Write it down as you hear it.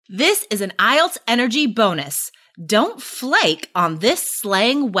This is an IELTS Energy bonus. Don't flake on this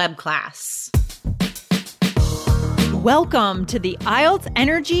slang web class. Welcome to the IELTS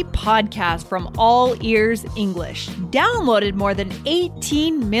Energy podcast from All Ears English, downloaded more than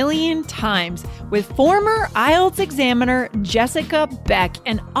 18 million times with former IELTS examiner Jessica Beck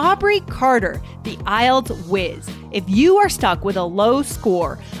and Aubrey Carter, the IELTS whiz. If you are stuck with a low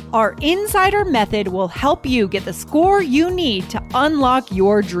score, our insider method will help you get the score you need to unlock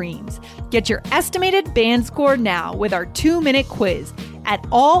your dreams. Get your estimated band score now with our 2-minute quiz at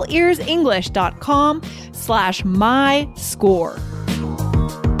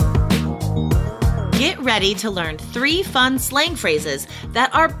allearsenglish.com/myscore. Get ready to learn 3 fun slang phrases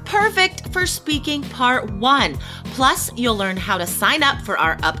that are perfect for speaking part 1. Plus, you'll learn how to sign up for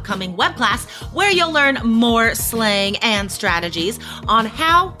our upcoming web class where you'll learn more slang and strategies on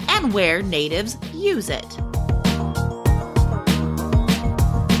how and where natives use it.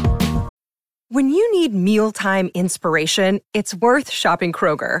 When you need mealtime inspiration, it's worth shopping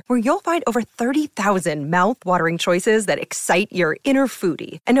Kroger, where you'll find over 30,000 mouth-watering choices that excite your inner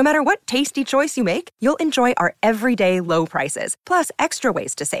foodie. And no matter what tasty choice you make, you'll enjoy our everyday low prices, plus extra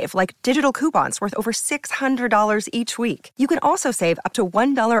ways to save, like digital coupons worth over $600 each week. You can also save up to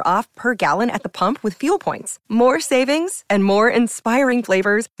 $1 off per gallon at the pump with fuel points. More savings and more inspiring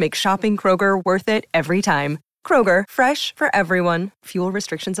flavors make shopping Kroger worth it every time. Kroger, fresh for everyone. Fuel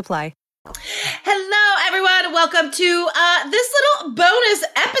restrictions apply. Hello, everyone. Welcome to this little bonus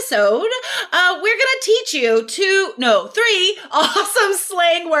episode. We're going to teach you 3 awesome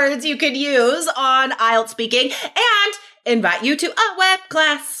slang words you could use on IELTS speaking and invite you to a web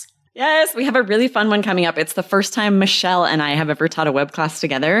class. Yes, we have a really fun one coming up. It's the first time Michelle and I have ever taught a web class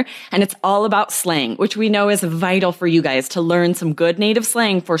together, and it's all about slang, which we know is vital for you guys to learn some good native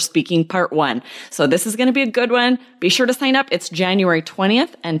slang for speaking part 1. So this is going to be a good one. Be sure to sign up. It's January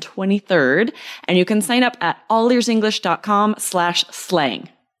 20th and 23rd, and you can sign up at allearsenglish.com/slang.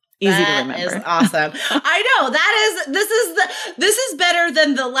 Easy to remember. That is awesome. I know. This is better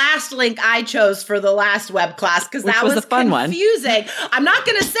than the last link I chose for the last web class because that was a fun confusing. I'm not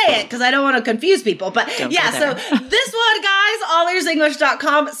going to say it because I don't want to confuse people. But so this one, guys,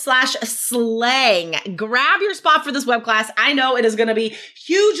 allearsenglish.com/slang. Grab your spot for this web class. I know it is going to be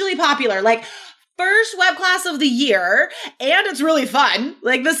hugely popular. Like, first web class of the year, and it's really fun.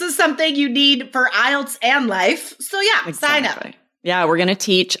 Like, this is something you need for IELTS and life. So yeah, Sign up. Yeah, we're going to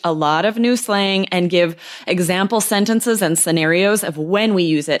teach a lot of new slang and give example sentences and scenarios of when we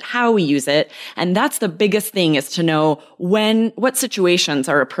use it, how we use it. And that's the biggest thing, is to know what situations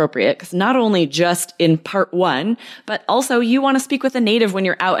are appropriate. Because not only just in part 1, but also you want to speak with a native when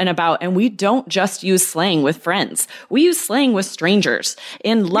you're out and about. And we don't just use slang with friends. We use slang with strangers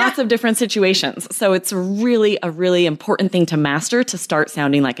in lots of different situations. So it's really a really important thing to master to start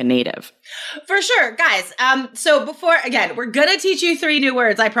sounding like a native. For sure, guys. So before, again, we're going to teach you 3 new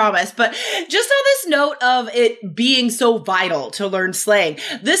words, I promise. But just on this note of it being so vital to learn slang,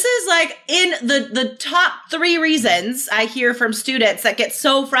 this is like in the top 3 reasons I hear from students that get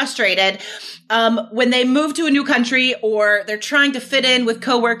so frustrated when they move to a new country or they're trying to fit in with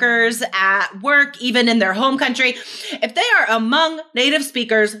coworkers at work, even in their home country. If they are among native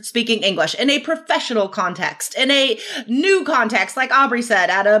speakers speaking English in a professional context, in a new context, like Aubrey said,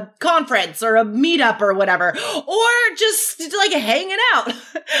 at a conference or a meetup or whatever, or just like hanging out,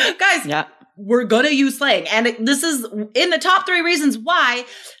 guys, we're going to use slang. And this is in the top 3 reasons why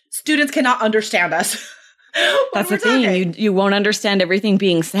students cannot understand us. That's the thing. You won't understand everything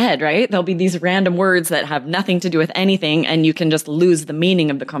being said, right? There'll be these random words that have nothing to do with anything, and you can just lose the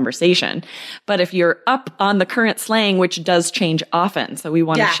meaning of the conversation. But if you're up on the current slang, which does change often, so we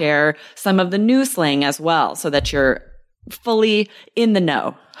want to share some of the new slang as well, so that you're fully in the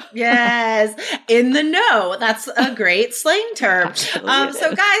know. Yes, in the know. That's a great slang term. So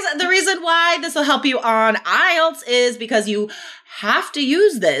guys, the reason why this will help you on IELTS is because you have to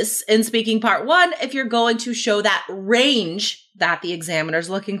use this in speaking part 1 if you're going to show that range that the examiner's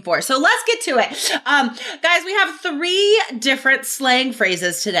looking for. So let's get to it. Guys, we have 3 different slang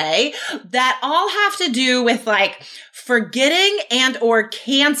phrases today that all have to do with like forgetting and or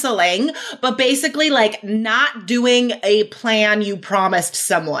canceling, but basically like not doing a plan you promised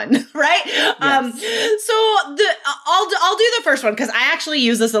someone, right? Yes. I'll do the first one because I actually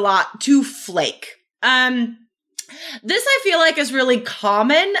use this a lot, to flake. This I feel like is really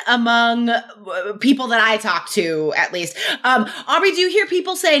common among people that I talk to, at least. Aubrey, do you hear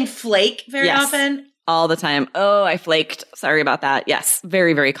people saying flake very often? All the time. Oh, I flaked. Sorry about that. Yes.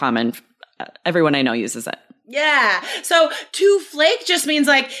 Very, very common. Everyone I know uses it. Yeah. So to flake just means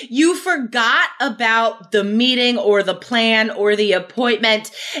like you forgot about the meeting or the plan or the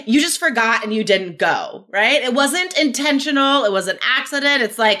appointment. You just forgot and you didn't go, right? It wasn't intentional. It was an accident.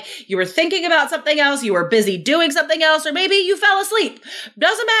 It's like you were thinking about something else. You were busy doing something else, or maybe you fell asleep.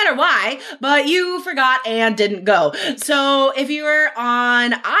 Doesn't matter why, but you forgot and didn't go. So if you were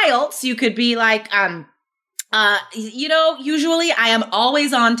on IELTS, you could be like, usually I am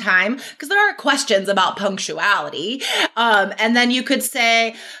always on time because there are questions about punctuality. And then you could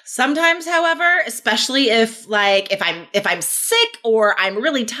say sometimes, however, especially if I'm sick or I'm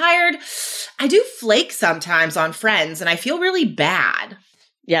really tired, I do flake sometimes on friends and I feel really bad.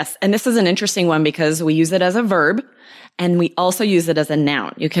 Yes. And this is an interesting one because we use it as a verb and we also use it as a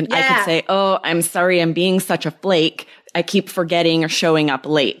noun. I could say, oh, I'm sorry, I'm being such a flake. I keep forgetting or showing up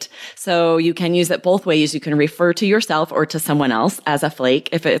late. So you can use it both ways. You can refer to yourself or to someone else as a flake.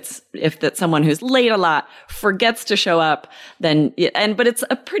 If that's someone who's late a lot, forgets to show up, but it's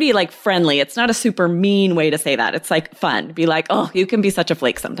a pretty like friendly. It's not a super mean way to say that. It's like fun. Be like, oh, you can be such a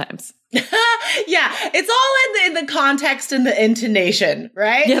flake sometimes. Yeah. It's all in the context and the intonation,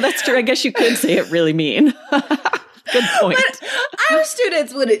 right? Yeah, that's true. I guess you could say it really mean. Good point. But our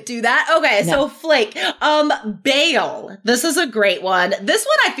students wouldn't do that. Okay, so flake. Bail. This is a great one. This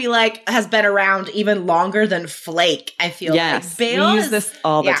one I feel like has been around even longer than flake, I feel like. Bail we use this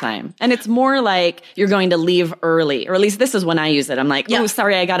all the time. And it's more like you're going to leave early, or at least this is when I use it. I'm like, oh,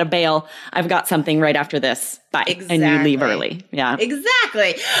 sorry, I got to bail. I've got something right after this. Bye. Exactly. And you leave early. Yeah.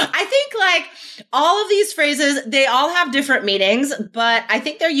 Exactly. I think like all of these phrases, they all have different meanings, but I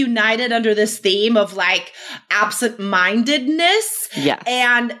think they're united under this theme of like absent-mindedness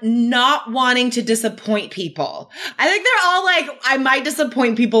and not wanting to disappoint people. I think they're all like, I might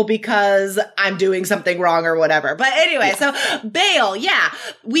disappoint people because I'm doing something wrong or whatever. But anyway, so bail. Yeah.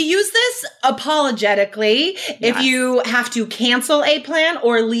 We use this apologetically if you have to cancel a plan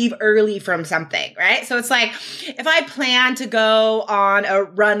or leave early from something, right? So it's like, if I plan to go on a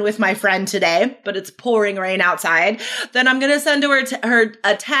run with my friend today, but it's pouring rain outside, then I'm going to send her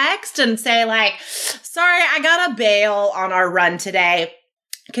a text and say like, sorry, I got to bail on our run today.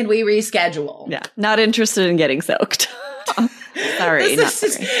 Can we reschedule? Yeah. Not interested in getting soaked. Sorry. This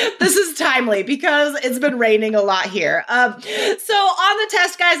is timely because it's been raining a lot here. So on the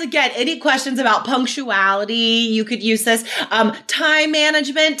test, guys, again, any questions about punctuality, you could use this. Time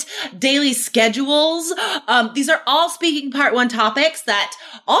management, daily schedules. These are all speaking part one topics that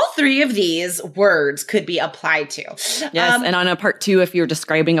all three of these words could be applied to. Yes. And on a part two, if you're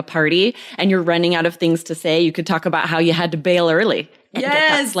describing a party and you're running out of things to say, you could talk about how you had to bail early and get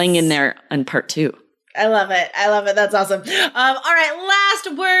that slang in there on part two. I love it. I love it. That's awesome. All right.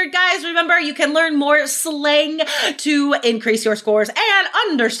 Last word, guys. Remember, you can learn more slang to increase your scores and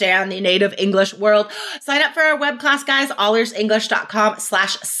understand the native English world. Sign up for our web class, guys,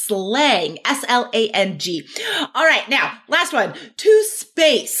 allearsenglish.com/slang, SLANG. All right. Now, last one, to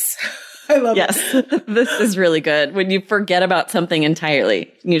space. I love it. Yes. This is really good. When you forget about something entirely,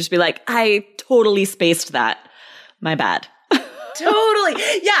 you just be like, I totally spaced that. My bad. Totally.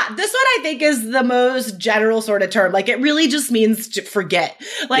 Yeah. This one I think is the most general sort of term. Like it really just means to forget.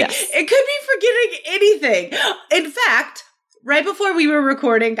 Like it could be forgetting anything. In fact, right before we were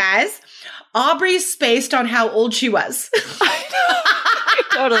recording, guys, Aubrey spaced on how old she was. I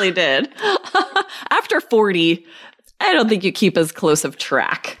totally did. After 40, I don't think you keep as close of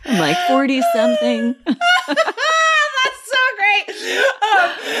track. I'm like 40 something.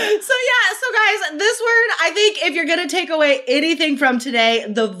 So guys, this word, I think if you're going to take away anything from today,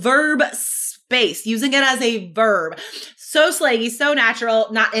 the verb space, using it as a verb, so slangy, so natural,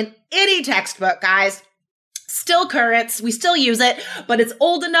 not in any textbook, guys. Still current. We still use it, but it's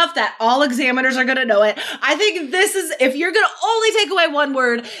old enough that all examiners are going to know it. I think this is, if you're going to only take away one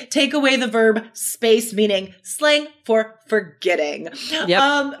word, take away the verb space, meaning slang for forgetting.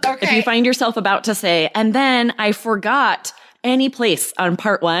 Yep. Okay. If you find yourself about to say, and then I forgot any place on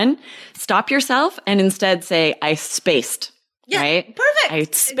part one, stop yourself and instead say, I spaced. Yeah, right? Perfect. I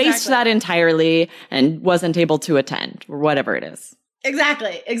spaced that entirely and wasn't able to attend or whatever it is.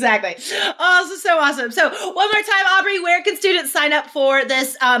 Exactly. Oh, this is so awesome. So one more time, Aubrey, where can students sign up for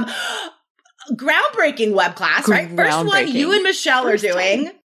this groundbreaking web class, right? First one you and Michelle are doing.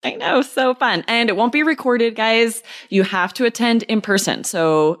 Time. I know, so fun. And it won't be recorded, guys. You have to attend in person.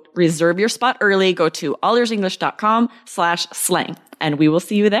 So reserve your spot early. Go to allearsenglish.com/slang and we will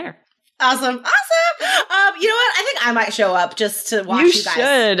see you there. Awesome. You know what? I think I might show up just to watch you guys. You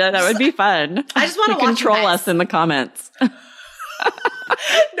should. That would be fun. I just want to watch control you us in the comments.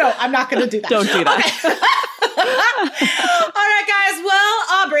 No, I'm not going to do that. Don't do that. Okay. All right, guys. Well,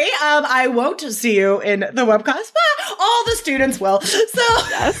 Aubrey, worry. I won't see you in the webcast, but all the students will. So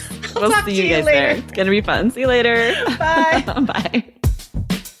yes, we'll see you guys later. there. It's going to be fun. See you later. Bye. Bye.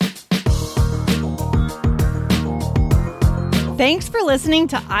 Thanks for listening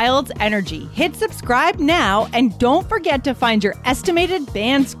to IELTS Energy. Hit subscribe now and don't forget to find your estimated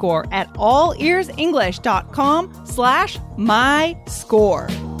band score at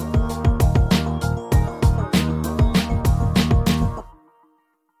allearsenglish.com/myscore.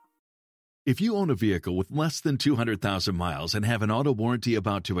 If you own a vehicle with less than 200,000 miles and have an auto warranty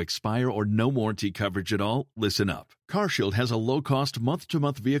about to expire or no warranty coverage at all, listen up. CarShield has a low-cost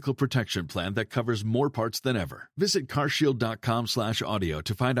month-to-month vehicle protection plan that covers more parts than ever. Visit carshield.com/audio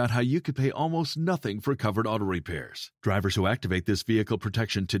to find out how you could pay almost nothing for covered auto repairs. Drivers who activate this vehicle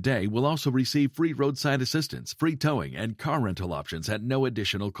protection today will also receive free roadside assistance, free towing, and car rental options at no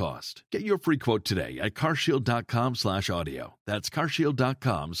additional cost. Get your free quote today at carshield.com/audio. That's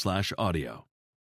carshield.com/audio.